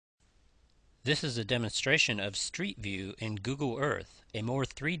This is a demonstration of Street View in Google Earth, a more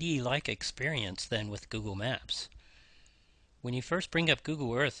 3D-like experience than with Google Maps. When you first bring up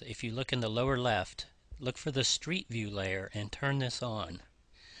Google Earth, if you look in the lower left, look for the Street View layer and turn this on.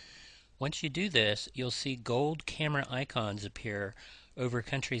 Once you do this, you'll see gold camera icons appear over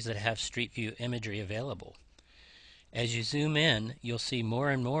countries that have Street View imagery available. As you zoom in, you'll see more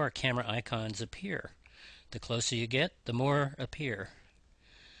and more camera icons appear. The closer you get, the more appear.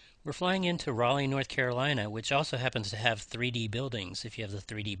 We're flying into Raleigh, North Carolina, which also happens to have 3D buildings if you have the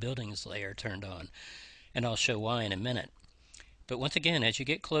 3D buildings layer turned on, and I'll show why in a minute. But once again, as you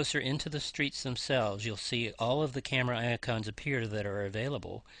get closer into the streets themselves, you'll see all of the camera icons appear that are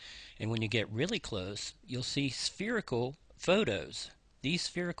available, and when you get really close, you'll see spherical photos. These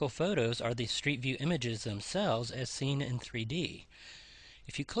spherical photos are the Street View images themselves as seen in 3D.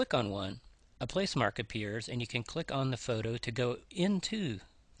 If you click on one, a place mark appears, and you can click on the photo to go into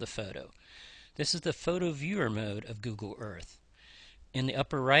the photo. This is the photo viewer mode of Google Earth. In the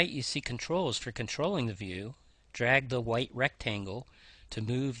upper right, you see controls for controlling the view. Drag the white rectangle to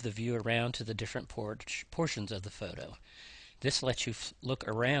move the view around to the different portions of the photo. This lets you look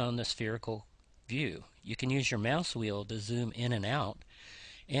around the spherical view. You can use your mouse wheel to zoom in and out,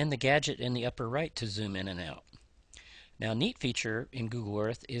 and the gadget in the upper right to zoom in and out. Now, a neat feature in Google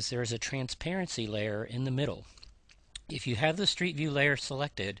Earth is there is a transparency layer in the middle. If you have the Street View layer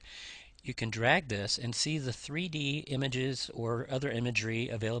selected, you can drag this and see the 3D images or other imagery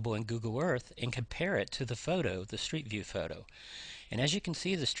available in Google Earth and compare it to the photo, the Street View photo. And as you can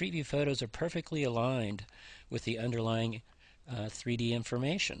see, the Street View photos are perfectly aligned with the underlying 3D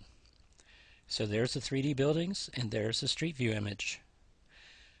information. So there's the 3D buildings and there's the Street View image.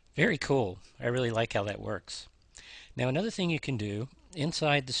 Very cool. I really like how that works. Now, another thing you can do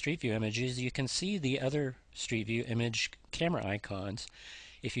inside the Street View images, you can see the other Street View image camera icons.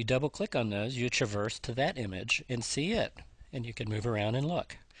 If you double click on those, you traverse to that image and see it, and you can move around and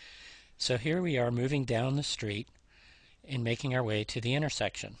look. So here we are moving down the street and making our way to the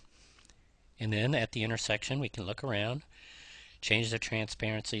intersection. And then at the intersection, we can look around, change the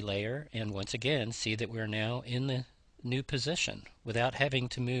transparency layer, and once again see that we're now in the new position without having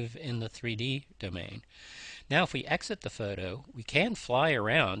to move in the 3D domain. Now, if we exit the photo, we can fly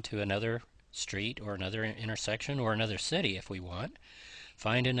around to another street or another intersection or another city if we want.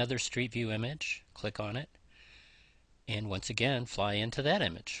 Find another Street View image, click on it, and once again fly into that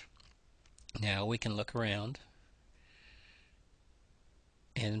image. Now we can look around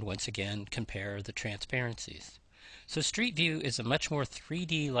and once again compare the transparencies. So Street View is a much more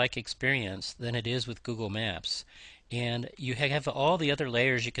 3D-like experience than it is with Google Maps. And you have all the other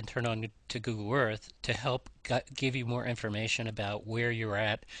layers you can turn on to Google Earth to help give you more information about where you're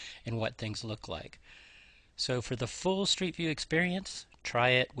at and what things look like. So for the full Street View experience,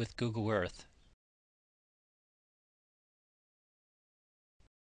 try it with Google Earth.